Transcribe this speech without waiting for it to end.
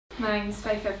My name's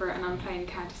Faith Everett and I'm playing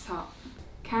Candy's Heart.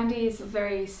 Candy is a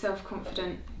very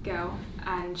self-confident girl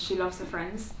and she loves her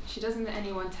friends. She doesn't let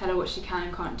anyone tell her what she can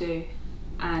and can't do,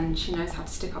 and she knows how to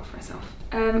stick up for herself.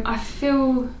 I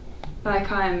feel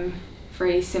like I'm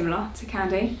very similar to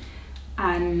Candy,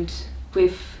 and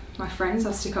with my friends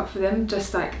I stick up for them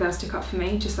just like they'll stick up for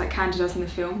me, just like Candy does in the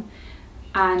film.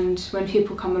 And when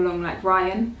people come along like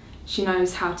Ryan, she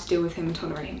knows how to deal with him and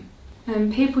tolerate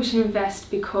him. People should invest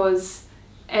because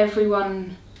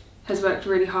everyone has worked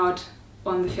really hard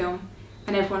on the film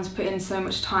and everyone's put in so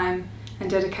much time and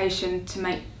dedication to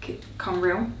make it come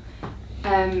real.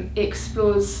 It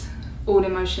explores all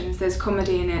emotions. There's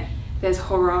comedy in it, there's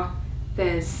horror,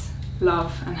 there's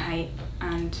love and hate,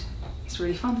 and it's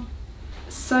really fun.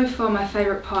 So far my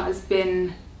favourite part has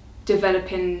been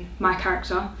developing my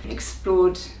character,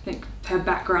 explored her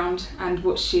background and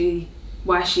why she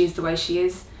is the way she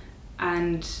is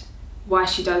and why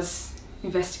she does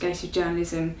investigative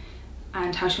journalism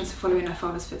and how she wants to follow in her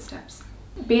father's footsteps.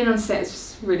 Being on set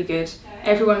is really good.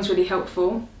 Everyone's really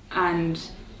helpful and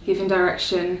giving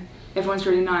direction. Everyone's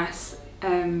really nice.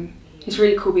 It's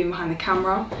really cool being behind the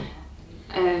camera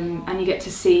and you get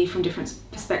to see from different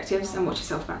perspectives and watch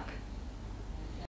yourself back.